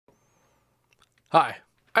Hi,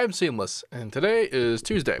 I'm Seamless, and today is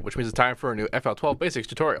Tuesday, which means it's time for a new FL12 Basics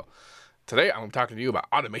tutorial. Today I'm talking to you about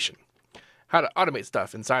automation. How to automate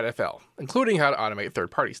stuff inside FL, including how to automate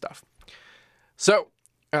third-party stuff. So,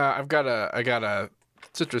 I got a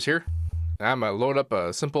citrus here, and I'm going to load up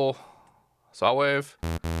a simple saw wave,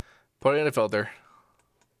 put it in a filter,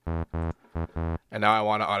 and now I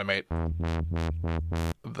want to automate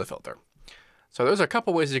the filter. So there's a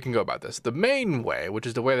couple ways you can go about this. The main way, which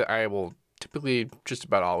is the way that I will typically just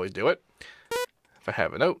about always do it, if I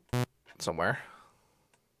have a note somewhere.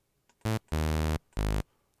 There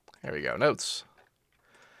we go, notes.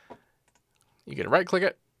 You can right click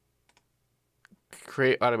it,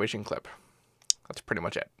 create automation clip. That's pretty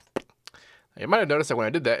much it. Now, you might have noticed that when I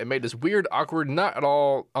did that, it made this weird, awkward, not at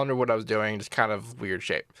all under what I was doing, just kind of weird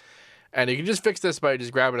shape. And you can just fix this by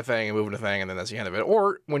just grabbing a thing and moving a thing, and then that's the end of it.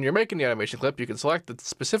 Or when you're making the animation clip, you can select the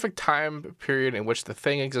specific time period in which the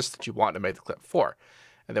thing exists that you want to make the clip for.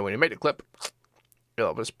 And then when you make the clip,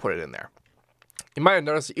 it'll just put it in there. You might have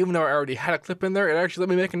noticed that even though I already had a clip in there, it actually let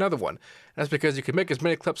me make another one. And that's because you can make as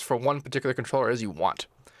many clips for one particular controller as you want.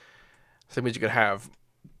 So that means you can have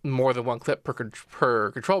more than one clip per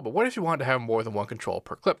control. But what if you wanted to have more than one control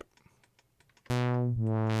per clip?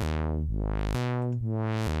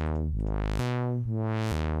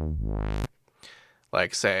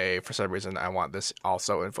 Like, say, for some reason, I want this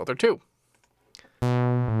also in filter 2. The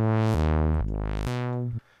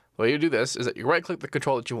way you do this is that you right-click the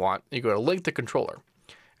control that you want, you go to link the controller,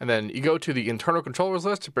 and then you go to the internal controllers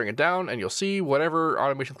list to bring it down, and you'll see whatever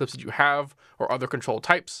automation clips that you have or other control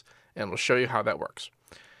types, and it'll show you how that works.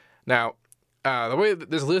 Now, the way that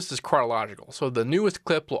this list is chronological, so the newest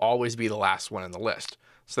clip will always be the last one in the list.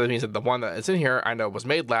 So that means that the one that is in here, I know was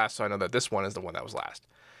made last, so I know that this one is the one that was last.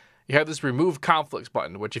 You have this remove conflicts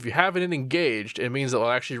button, which if you have it engaged, it means it will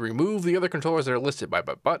actually remove the other controllers that are listed by,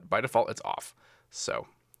 but by default it's off. So,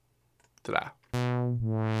 ta-da.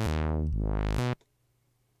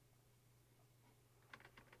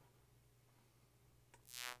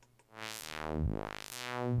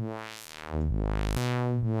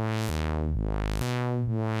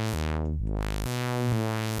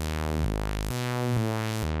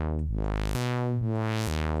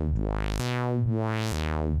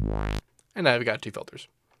 And now we've got 2 filters.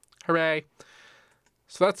 Hooray!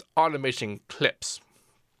 So that's automation clips.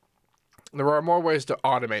 There are more ways to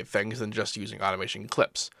automate things than just using automation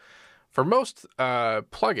clips. For most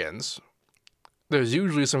plugins, there's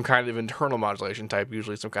usually some kind of internal modulation type,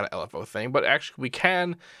 usually some kind of LFO thing, but actually we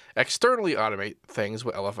can externally automate things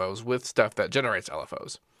with LFOs with stuff that generates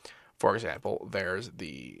LFOs. For example, there's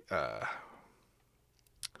the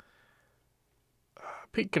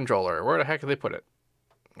peak controller. Where the heck did they put it?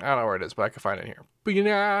 I don't know where it is, but I can find it here.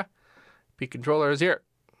 Peak controller is here.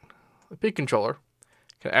 The peak controller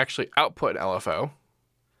can actually output an LFO.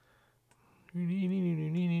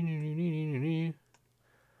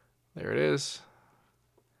 There it is.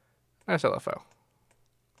 Nice LFO.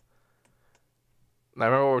 Now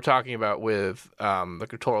remember what we're talking about with the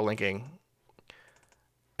controller linking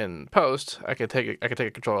in post. I can take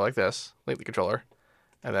a controller like this, link the controller,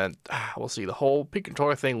 and then we'll see the whole peak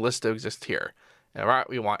controller thing list to exist here. And right,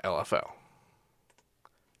 we want LFO.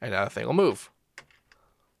 And now the thing will move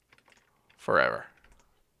forever.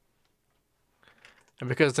 And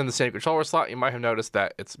because it's in the same controller slot, you might have noticed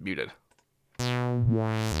that it's muted.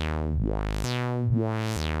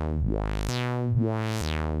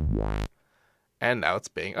 And now it's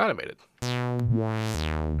being automated.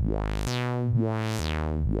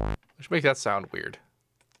 Which makes that sound weird.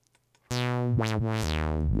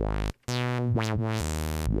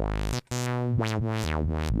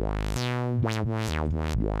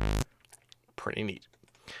 Pretty neat.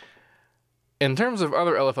 In terms of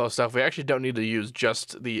other LFO stuff, we actually don't need to use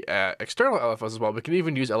just the external LFOs as well. We can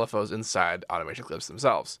even use LFOs inside automation clips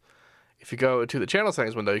themselves. If you go to the channel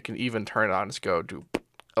settings window, you can even turn it on. Just go to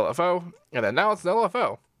LFO, and then now it's an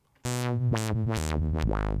LFO.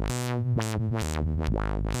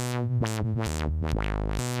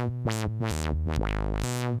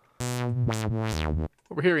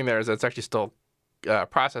 What we're hearing there is that it's actually still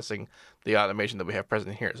processing the automation that we have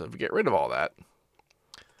present here. So if we get rid of all that,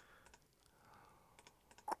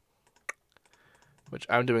 which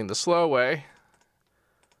I'm doing the slow way,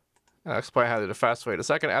 I'll explain how to do the fast way in a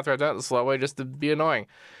second after I've done it the slow way, just to be annoying.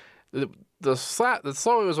 The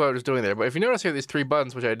slow way was what I was doing there, but if you notice here these 3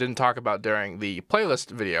 buttons, which I didn't talk about during the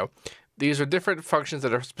playlist video, these are different functions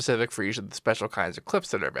that are specific for each of the special kinds of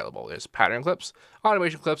clips that are available. There's pattern clips,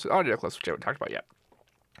 automation clips, and audio clips, which I haven't talked about yet.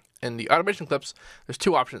 In the automation clips, there's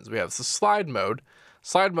 2 options. We have the slide mode.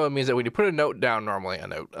 Slide mode means that when you put a note down normally, a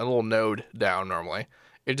little node down normally,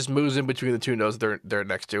 it just moves in between the two nodes they're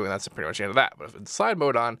next to, and that's pretty much the end of that. But if it's slide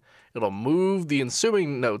mode on, it'll move the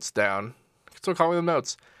ensuing notes down, still calling them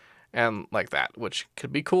notes, and like that, which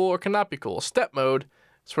could be cool or cannot be cool. Step mode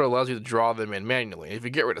sort of allows you to draw them in manually. If you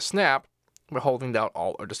get rid of snap by holding down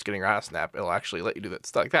Alt or just getting rid of snap, it'll actually let you do that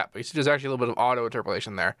stuff like that. But you see there's actually a little bit of auto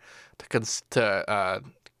interpolation there to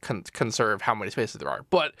conserve how many spaces there are.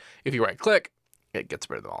 But if you right click, it gets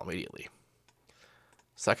rid of them all immediately.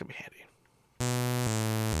 So that can be handy.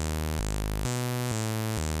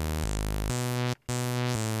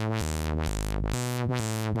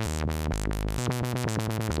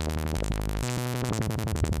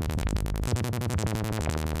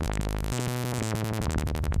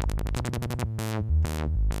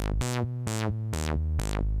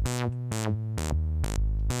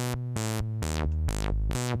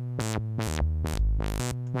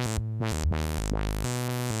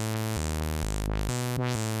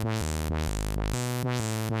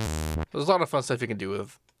 There's a lot of fun stuff you can do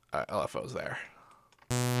with LFOs there,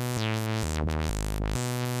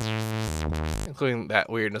 including that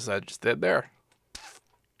weirdness I just did there.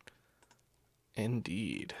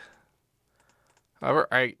 Indeed. However,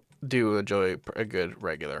 I do enjoy a good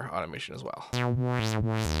regular automation as well.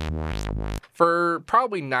 For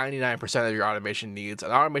probably 99% of your automation needs,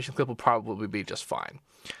 an automation clip will probably be just fine.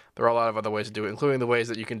 There are a lot of other ways to do it, including the ways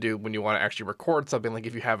that you can do when you want to actually record something, like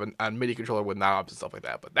if you have a MIDI controller with knobs and stuff like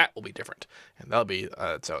that, but that will be different, and that'll be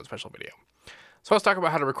its own special video. So let's talk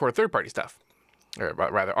about how to record third-party stuff, or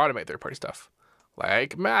rather automate third-party stuff,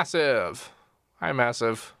 like Massive. Hi,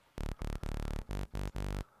 Massive.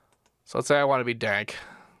 So let's say I want to be dank,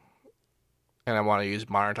 and I want to use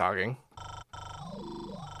modern talking.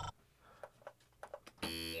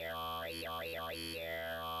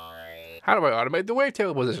 How do I automate the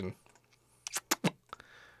wavetable position?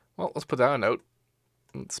 Well, let's put down a note.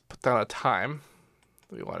 Let's put down a time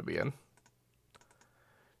that we want to be in.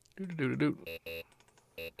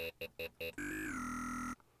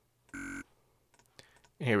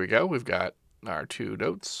 Here we go. We've got our two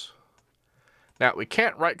notes. Now, we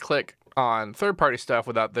can't right-click on third-party stuff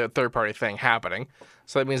without the third-party thing happening.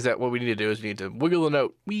 So that means that what we need to do is we need to wiggle the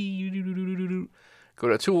note. Go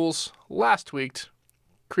to Tools, Last Tweaked,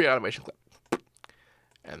 Create Automation Clip.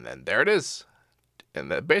 And then there it is.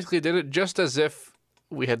 And that basically did it just as if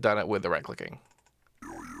we had done it with the right-clicking.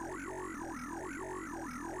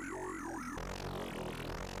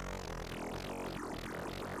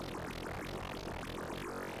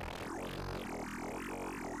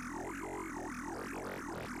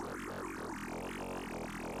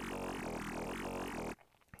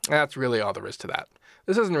 That's really all there is to that.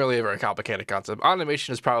 This isn't really a very complicated concept.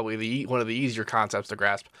 Automation is probably one of the easier concepts to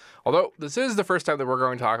grasp. Although this is the first time that we're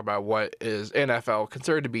going to talk about what is in FL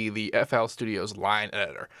considered to be the FL Studio's line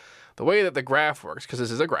editor. The way that the graph works, because this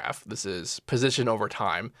is a graph, this is position over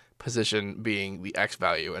time, position being the X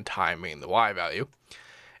value and time being the Y value,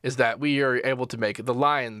 is that we are able to make the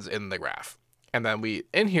lines in the graph. And then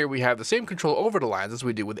in here, we have the same control over the lines as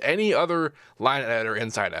we do with any other line editor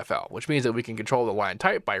inside FL, which means that we can control the line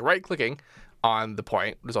type by right-clicking on the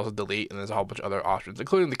point. There's also delete, and there's a whole bunch of other options,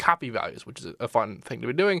 including the copy values, which is a fun thing to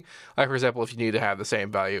be doing. Like, for example, if you need to have the same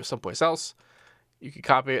value someplace else, you can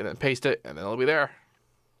copy it and then paste it, and then it'll be there.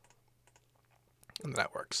 And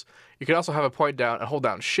that works. You can also have a point down and hold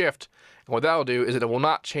down Shift, and what that'll do is it will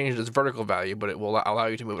not change its vertical value, but it will allow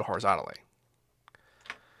you to move it horizontally.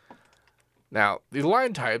 Now, the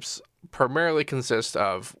line types primarily consist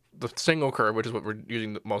of the single curve, which is what we're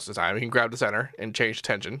using most of the time. You can grab the center and change the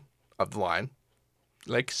tension of the line,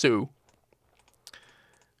 like so.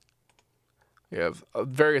 You have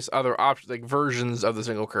various other options, like versions of the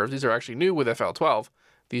single curves. These are actually new with FL12,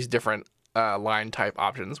 these different line type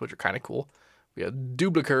options, which are kind of cool. We have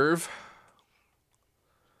duplicate curve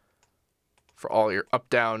for all your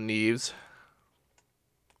up-down needs.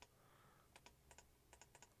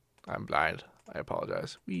 I'm blind. I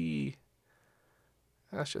apologize.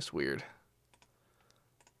 That's just weird.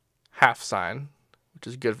 Half sign, which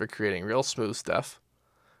is good for creating real smooth stuff.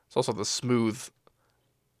 It's also the smooth,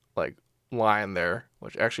 like, line there,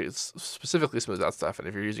 which actually is specifically smooths out stuff. And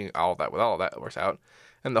if you're using all of that with all of that, it works out.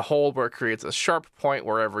 And the hole where it creates a sharp point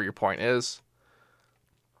wherever your point is.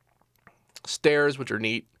 Stairs, which are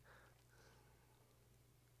neat.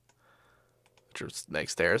 Which are like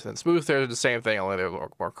stairs. And smooth stairs are the same thing, only they're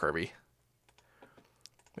more curvy.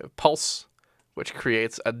 We have pulse, which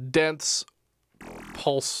creates a dense,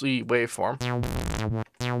 pulsy waveform.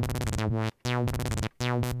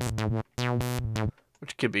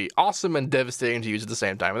 Which can be awesome and devastating to use at the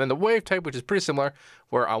same time. And then the wave type, which is pretty similar,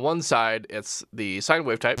 where on one side it's the sine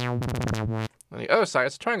wave type, on the other side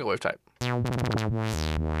it's a triangle wave type.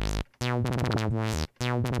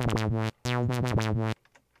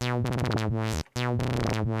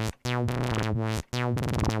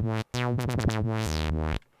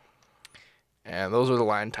 And those are the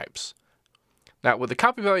line types. Now, with the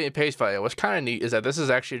copy value and paste value, what's kind of neat is that this is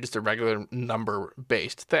actually just a regular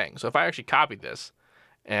number-based thing. So if I actually copied this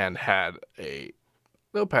and had a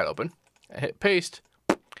notepad open and hit paste,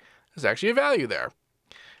 there's actually a value there.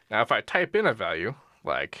 Now, if I type in a value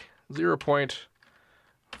like 0.45,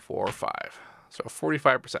 so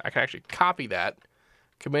 45%, I can actually copy that,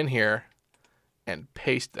 come in here, and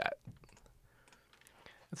paste that.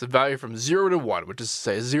 It's a value from 0 to 1, which is,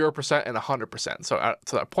 say, 0% and 100%. So that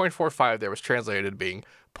 0.45 there was translated to being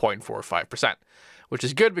 0.45%, which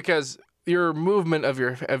is good because your movement of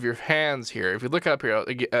your hands here, if you look up here,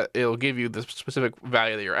 it'll give you the specific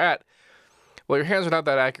value that you're at. Well, your hands are not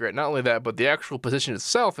that accurate. Not only that, but the actual position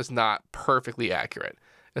itself is not perfectly accurate.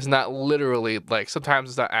 It's not literally, like, sometimes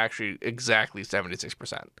it's not actually exactly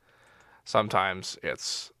 76%. Sometimes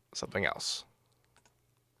it's something else,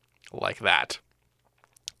 like that.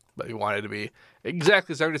 But if you want it to be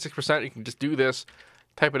exactly 76%, you can just do this,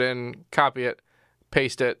 type it in, copy it,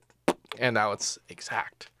 paste it, and now it's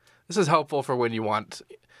exact. This is helpful for when you want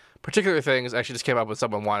particular things. I actually just came up with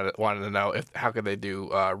someone wanted to know how could they do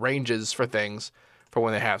ranges for things for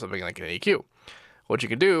when they have something like an EQ. What you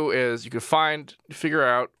can do is you can figure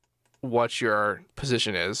out what your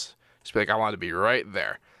position is. Just be like, I want it to be right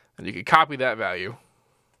there. And you can copy that value,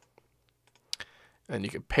 and you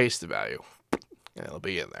can paste the value. And it'll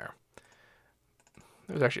be in there.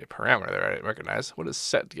 There's actually a parameter there I didn't recognize. What does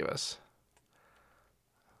set give us?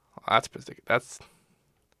 Well,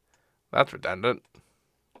 that's redundant.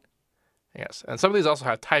 Yes, and some of these also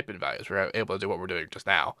have type-in values. We're able to do what we're doing just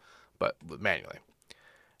now, but manually.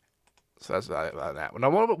 So that's that. Now,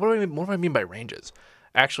 what do I mean by ranges?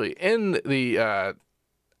 Actually, in the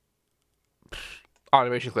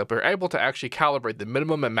automation clip, we're able to actually calibrate the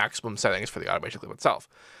minimum and maximum settings for the automation clip itself.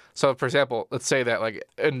 So, for example, let's say that like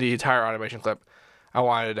in the entire automation clip, I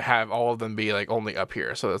wanted to have all of them be like only up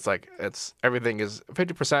here. So it's like everything is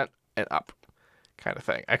 50% and up kind of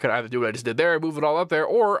thing. I could either do what I just did there, move it all up there,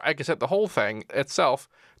 or I could set the whole thing itself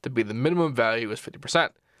to be the minimum value is 50%,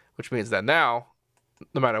 which means that now,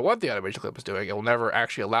 no matter what the automation clip is doing, it will never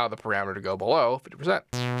actually allow the parameter to go below 50%.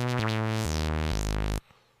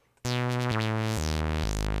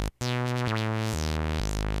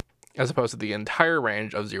 As opposed to the entire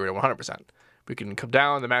range of 0 to 100%. We can come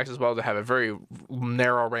down the max as well to have a very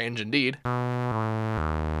narrow range indeed.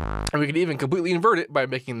 And we can even completely invert it by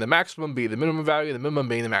making the maximum be the minimum value, the minimum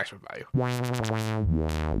being the maximum value.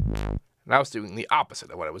 And I was doing the opposite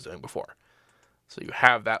of what I was doing before. So you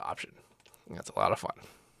have that option. And that's a lot of fun.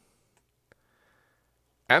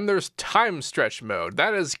 And there's time stretch mode.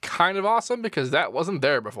 That is kind of awesome because that wasn't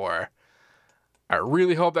there before. I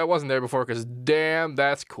really hope that wasn't there before because damn,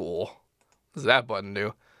 that's cool. What does that button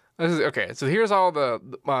do? Okay, so here's all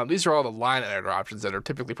these are all the line editor options that are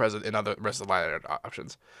typically present in other rest of the line editor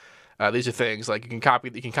options. These are things like you can copy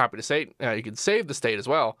the state. You can save the state as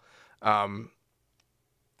well. Up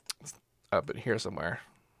in here somewhere.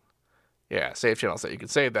 Yeah, save channel state. You can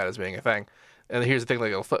save that as being a thing. And here's the thing,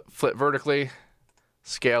 like it'll flip vertically,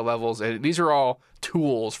 scale levels, and these are all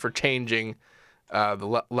tools for changing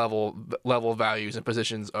the level values and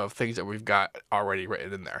positions of things that we've got already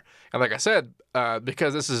written in there. And like I said,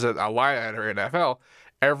 because this is a line editor in FL,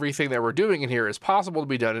 everything that we're doing in here is possible to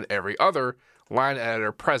be done in every other line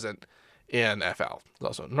editor present in FL.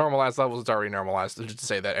 There's also normalized levels. It's already normalized, just to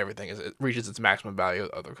say that everything it reaches its maximum value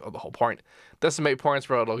of the whole point. Decimate points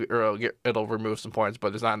where it'll remove some points,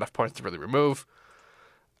 but there's not enough points to really remove.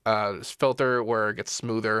 There's filter where it gets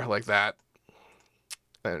smoother like that,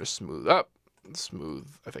 and just smooth up. Smooth,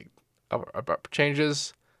 I think, abrupt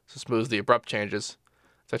changes. So smooth the abrupt changes.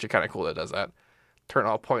 It's actually kind of cool that it does that. Turn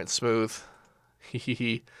all points smooth.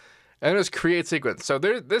 And there's create sequence. So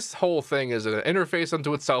this whole thing is an interface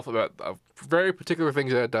unto itself about very particular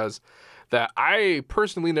things that it does that I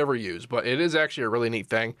personally never use, but it is actually a really neat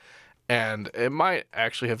thing. And it might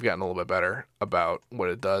actually have gotten a little bit better about what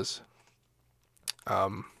it does.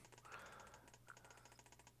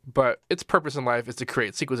 But its purpose in life is to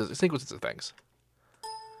create sequences of things.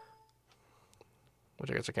 Which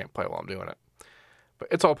I guess I can't play while I'm doing it.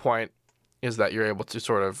 But its whole point is that you're able to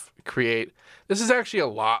sort of create... This is actually a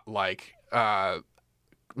lot like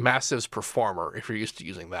Massive's Performer, if you're used to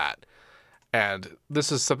using that. And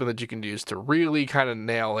this is something that you can use to really kind of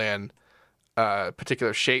nail in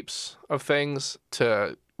particular shapes of things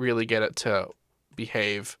to really get it to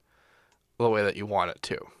behave the way that you want it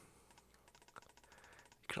to. You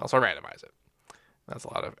can also randomize it. That's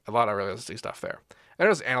a lot of really interesting stuff there. And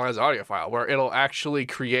there's analyze audio file, where it'll actually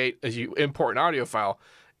create, as you import an audio file,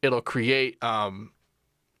 it'll create, it'll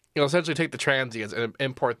essentially take the transients and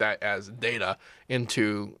import that as data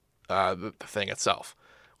into the thing itself,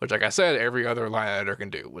 which, like I said, every other line editor can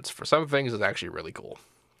do, which for some things is actually really cool.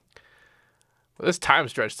 But this time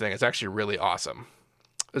stretch thing is actually really awesome.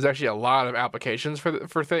 There's actually a lot of applications for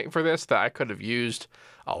this that I could have used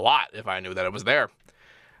a lot if I knew that it was there.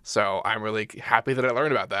 So I'm really happy that I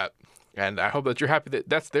learned about that, and I hope that you're happy that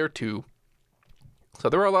that's there too. So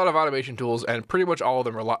there are a lot of automation tools, and pretty much all of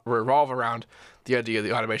them revolve around the idea of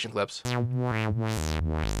the automation clips. And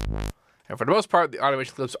for the most part, the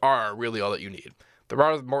automation clips are really all that you need. There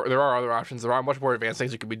are other options. There are much more advanced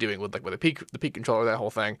things you could be doing with the peak controller, that whole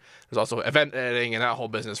thing. There's also event editing and that whole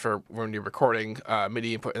business for when you're recording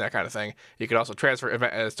MIDI input and that kind of thing. You can also transfer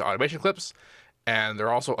event edits to automation clips, and there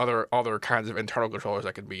are also other kinds of internal controllers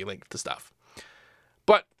that can be linked to stuff.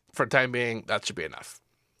 But for the time being, that should be enough.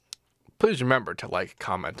 Please remember to like,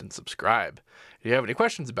 comment, and subscribe. If you have any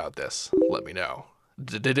questions about this, let me know.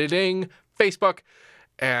 Ding, Facebook,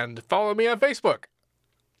 and follow me on Facebook.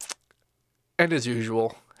 And as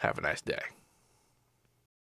usual, have a nice day.